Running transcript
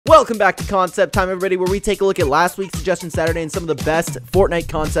Welcome back to Concept Time, everybody, where we take a look at last week's Suggestion Saturday and some of the best Fortnite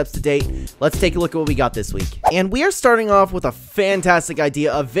concepts to date. Let's take a look at what we got this week. And we are starting off with a fantastic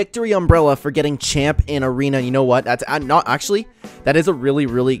idea, a victory umbrella for getting champ in arena. You know what? That's not actually, that is a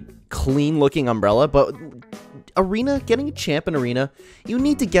really clean looking umbrella, but arena, getting a champ in arena, you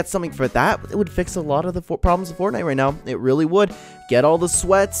need to get something for that. It would fix a lot of the problems of Fortnite right now. It really would. Get all the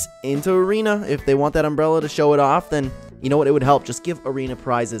sweats into arena. If they want that umbrella to show it off, then you know what, it would help. Just give arena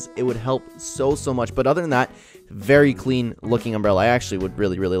prizes. It would help so much. But other than that, very clean looking umbrella. I actually would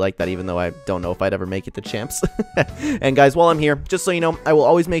really like that, even though I don't know if I'd ever make it to champs. And guys, while I'm here, just so you know, I will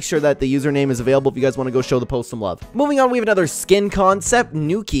always make sure that the username is available if you guys want to go show the post some love. Moving on, we have another skin concept,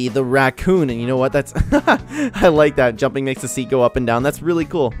 Nuki the raccoon. And you know what, that's I like that. Jumping makes the seat go up and down. That's really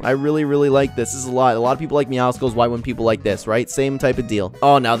cool. I really like this. This is a lot of people like Meow Skins. Why wouldn't people like this, right? Same type of deal.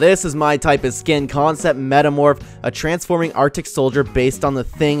 Oh, now this is my type of skin concept, Metamorph, a transforming Arctic soldier based on the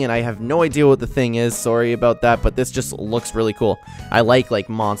thing, and I have no idea what the thing is. Sorry about that, but this just looks really cool. I like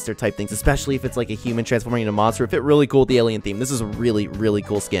monster type things, especially if it's like a human transforming into a monster. It fit really cool with the alien theme. This is a really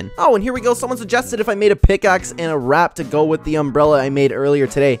cool skin. Oh, and here we go. Someone suggested if I made a pickaxe and a wrap to go with the umbrella I made earlier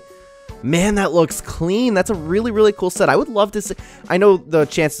today. Man, that looks clean. That's a really cool set. I would love to see. I know the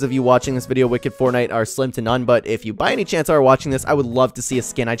chances of you watching this video, Wicked Fortnite, are slim to none, but if you by any chance are watching this, I would love to see a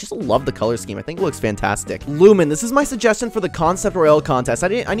skin. I just love the color scheme. I think it looks fantastic. Lumen, this is my suggestion for the Concept Royale contest.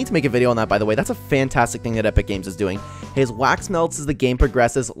 I need to make a video on that, by the way. That's a fantastic thing that Epic Games is doing. His wax melts as the game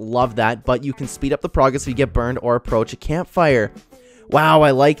progresses. Love that, but you can speed up the progress if you get burned or approach a campfire. Wow,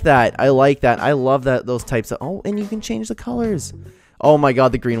 I like that. I like that. I love that. Those types of... Oh, and you can change the colors. Oh my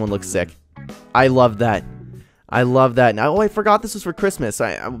god, the green one looks sick. I love that. I love that. Now, oh, I forgot this was for Christmas.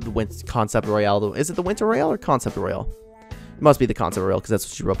 I went Concept Royale. Is it the Winter Royale or Concept Royale? It must be the Concept Royale because that's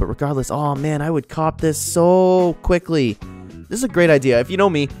what she wrote. But regardless, oh man, I would cop this so quickly. This is a great idea. If you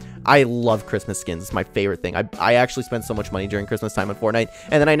know me, I love Christmas skins. It's my favorite thing. I actually spend so much money during Christmas time on Fortnite,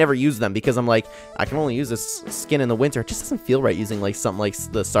 and then I never use them because I'm like, I can only use this skin in the winter. It just doesn't feel right using like something like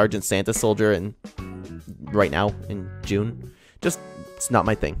the Sergeant Santa soldier and right now in June. Just, it's not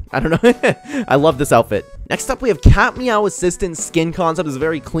my thing. I don't know. I love this outfit. Next up, we have Cat Meow Assistant skin concept. It's a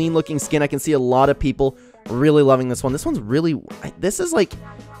very clean looking skin. I can see a lot of people really loving this one. This one's really, this is like,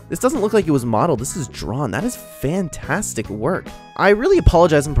 this doesn't look like it was modeled. This is drawn. That is fantastic work. I really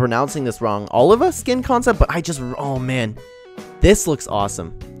apologize for pronouncing this wrong. Oliva skin concept, but I just, oh man, this looks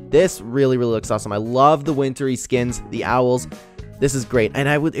awesome. This really looks awesome. I love the wintry skins, the owls. This is great, and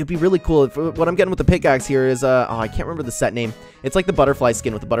it'd be really cool if what I'm getting with the pickaxe here is oh, I can't remember the set name. It's like the butterfly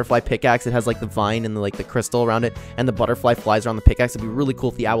skin with the butterfly pickaxe. It has like the vine and the crystal around it, and the butterfly flies around the pickaxe. It'd be really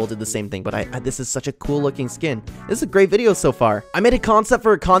cool if the owl did the same thing. But this is such a cool looking skin. This is a great video so far. I made a concept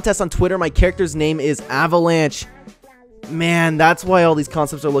for a contest on Twitter. My character's name is Avalanche. Man, that's why all these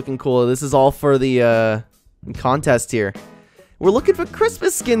concepts are looking cool. This is all for the contest here. We're looking for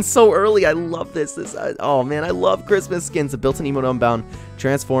Christmas skins so early. I love this. Oh man, I love Christmas skins. A built-in emote unbound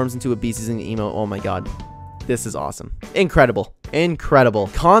transforms into a beast using the emote. Oh my god. This is awesome. Incredible.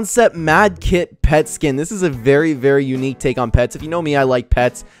 Concept Mad Kit pet skin. This is a very unique take on pets. If you know me, I like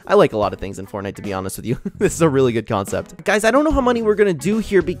pets. I like a lot of things in Fortnite, to be honest with you. This is a really good concept. Guys, I don't know how many we're going to do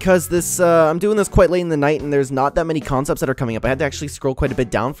here because this, I'm doing this quite late in the night and there's not that many concepts that are coming up. I had to actually scroll quite a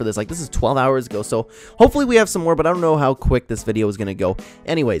bit down for this. Like, this is 12 hours ago, so hopefully we have some more, but I don't know how quick this video is going to go.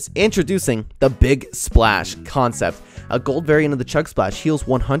 Anyways, introducing the Big Splash concept. A gold variant of the Chug Splash. Heals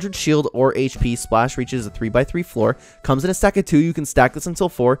 100 shield or HP. Splash reaches a 3x3 floor. Comes in a stack of 2. You can stack this until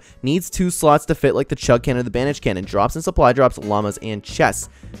 4. Needs 2 slots to fit like the Chug Cannon or the Bandage Cannon. Drops and supply drops, llamas, and chests.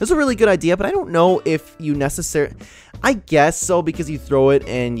 This is a really good idea, but I don't know if you necessarily... I guess so, because you throw it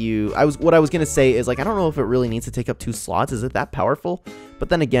and you... What I was going to say is, like, I don't know if it really needs to take up 2 slots. Is it that powerful? But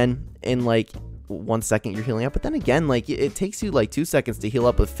then again, in, like... 1 second you're healing up, but then again, like, it takes you like 2 seconds to heal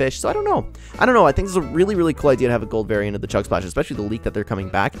up with fish, so I don't know. I think this is a really cool idea to have a gold variant of the Chug Splash, especially the leak that they're coming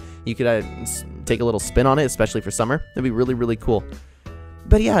back. You could take a little spin on it, especially for summer. That'd be really cool.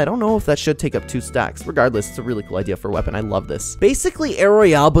 But yeah, I don't know if that should take up 2 stacks. Regardless, it's a really cool idea for a weapon. I love this. Basically Air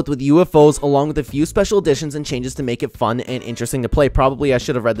Royale, but with UFOs, along with a few special additions and changes to make it fun and interesting to play. Probably I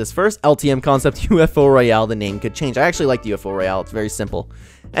should have read this first. LTM concept, UFO Royale. The name could change. I actually like the UFO Royale. It's very simple.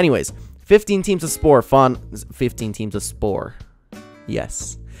 Anyways, 15 teams of Spore. 15 teams of Spore.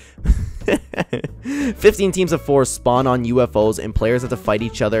 Yes. 15 teams of 4 spawn on UFOs, and players have to fight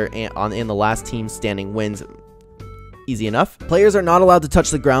each other, and in the last team standing wins. Easy enough. Players are not allowed to touch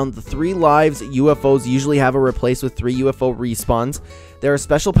the ground. The 3 lives UFOs usually have are replaced with 3 UFO respawns. There are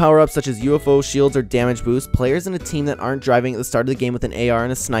special power-ups such as UFO shields or damage boost. Players in a team that aren't driving at the start of the game with an AR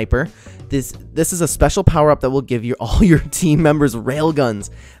and a sniper. This is a special power-up that will give all your team members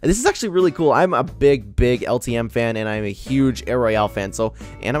railguns. This is actually really cool. I'm a big LTM fan, and I'm a huge Air Royale fan,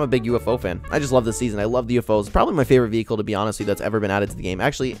 and I'm a big UFO fan. I just love this season. I love the UFOs. Probably my favorite vehicle, to be honest with you, that's ever been added to the game.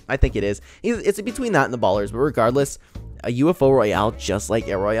 Actually, I think it is. It's between that and the Ballers, but regardless, a UFO Royale, just like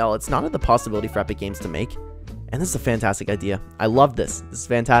Air Royale, it's not the possibility for Epic Games to make. And this is a fantastic idea. I love this. This is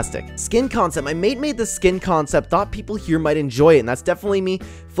fantastic. Skin concept. My mate made this skin concept. Thought people here might enjoy it. And that's definitely me.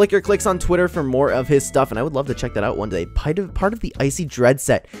 Flicker clicks on Twitter for more of his stuff. And I would love to check that out one day. Part of the Icy Dread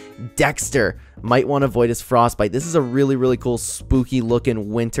set. Dexter might want to avoid his frostbite. This is a really cool, spooky looking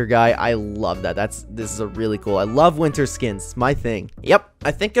winter guy. I love that. This is a really cool. I love winter skins. It's my thing. Yep.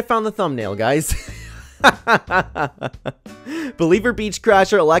 I think I found the thumbnail, guys. Believer Beach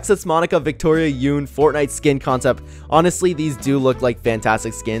Crasher, Alexis, Monica, Victoria, Yoon, Fortnite skin concept. Honestly, these do look like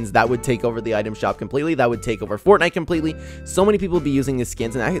fantastic skins. That would take over the item shop completely. That would take over Fortnite completely. So many people would be using these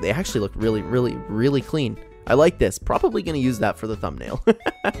skins, and they actually look really clean. I like this. Probably going to use that for the thumbnail.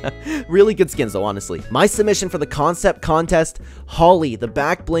 Really good skins, though, honestly. My submission for the concept contest, Holly. The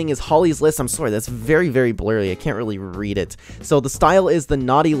back bling is Holly's list. I'm sorry, that's very blurry. I can't really read it. So the style is the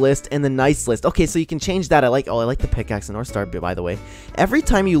naughty list and the nice list. Okay, so you can change that. I like the pickaxe and North Star, by the way. Every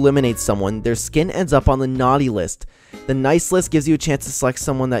time you eliminate someone, their skin ends up on the naughty list. The nice list gives you a chance to select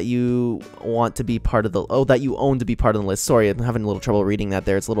someone that you want to be part of that you own to be part of the list. Sorry, I'm having a little trouble reading that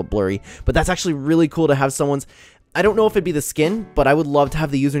there. It's a little blurry, but that's actually really cool to have someone's. I don't know if it'd be the skin, but I would love to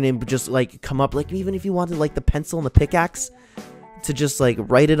have the username just like come up, like even if you wanted like the pencil and the pickaxe to just like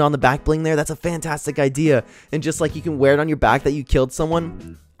write it on the back bling there. That's a fantastic idea. And just like you can wear it on your back that you killed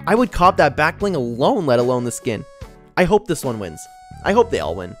someone. I would cop that back bling alone, let alone the skin. I hope this one wins. I hope they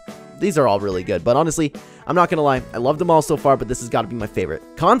all win. These are all really good, but honestly, I'm not gonna lie, I love them all so far, but this has got to be my favorite.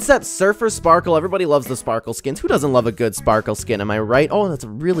 Concept Surfer Sparkle. Everybody loves the sparkle skins. Who doesn't love a good sparkle skin? Am I right? Oh, that's a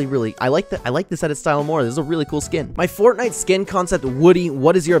really I like this edit style more. This is a really cool skin. My Fortnite skin concept, Woody.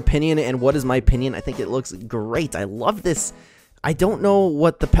 What is your opinion and what is my opinion? I think it looks great. I love this. I don't know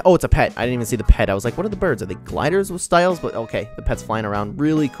what the pet. Oh, it's a pet. I didn't even see the pet. I was like, what are the birds? Are they gliders with styles? But okay, the pet's flying around.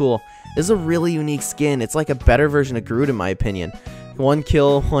 Really cool. This is a really unique skin. It's like a better version of Groot in my opinion. One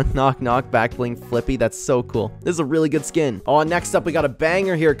kill, one knock, back bling, flippy. That's so cool. This is a really good skin. Oh, next up, we got a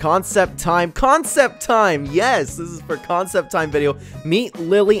banger here. Concept time. Concept time. Yes, this is for concept time video. Meet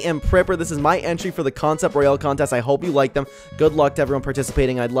Lilly and Pippler. This is my entry for the Concept Royale contest. I hope you like them. Good luck to everyone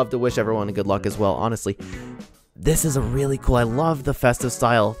participating. I'd love to wish everyone a good luck as well, honestly. This is a really cool. I love the festive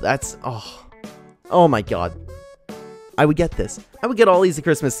style. That's, oh my god. I would get this. I would get all these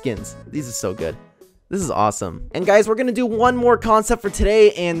Christmas skins. These are so good. This is awesome. And guys, we're going to do one more concept for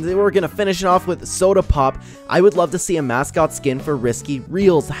today, and we're going to finish it off with Sida-Pop. I would love to see a mascot skin for Risky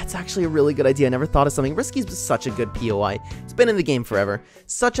Reels. That's actually a really good idea. I never thought of something. Risky's such a good POI. It's been in the game forever.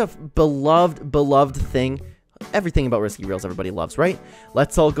 Such a beloved thing. Everything about Risky Reels everybody loves, right?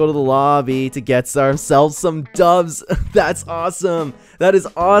 Let's all go to the lobby to get ourselves some dubs. That's awesome. That is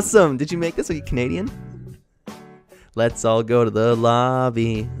awesome. Did you make this? Are you Canadian? Let's all go to the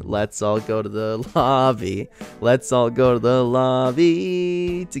lobby. Let's all go to the lobby. Let's all go to the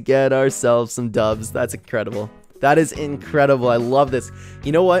lobby to get ourselves some dubs. That's incredible. That is incredible. I love this.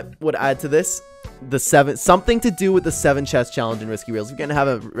 You know what would add to this? Something to do with the 7 chest challenge in Risky Reels. We're gonna have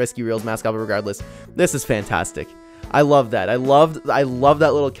a Risky Reels mascot, but regardless, this is fantastic. I love that. I love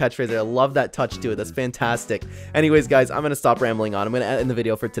that little catchphrase there. I love that touch to it. That's fantastic. Anyways, guys, I'm going to stop rambling on. I'm going to end the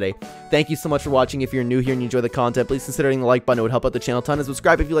video for today. Thank you so much for watching. If you're new here and you enjoy the content, please consider hitting the like button. It would help out the channel a ton. And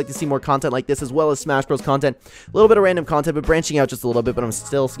subscribe if you'd like to see more content like this, as well as Smash Bros content. A little bit of random content, but branching out just a little bit, but I'm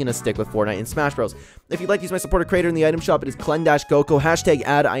still going to stick with Fortnite and Smash Bros. If you'd like to use my supporter creator in the item shop, it is CLEN-GOCO. Hashtag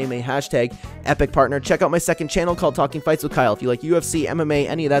ad. I am a hashtag epic partner. Check out my second channel called Talking Fights with Kyle. If you like UFC, MMA,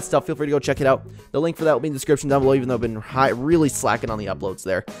 any of that stuff, feel free to go check it out. The link for that will be in the description down below, even though I've been really slacking on the uploads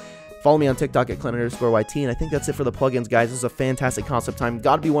there. Follow me on TikTok at CLEN_YT, and I think that's it for the plugins, guys. This is a fantastic concept time.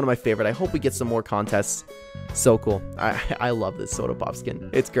 Gotta be one of my favorite. I hope we get some more contests. So cool. I love this Sida-Pop skin.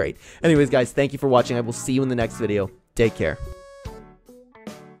 It's great. Anyways, guys, thank you for watching. I will see you in the next video. Take care.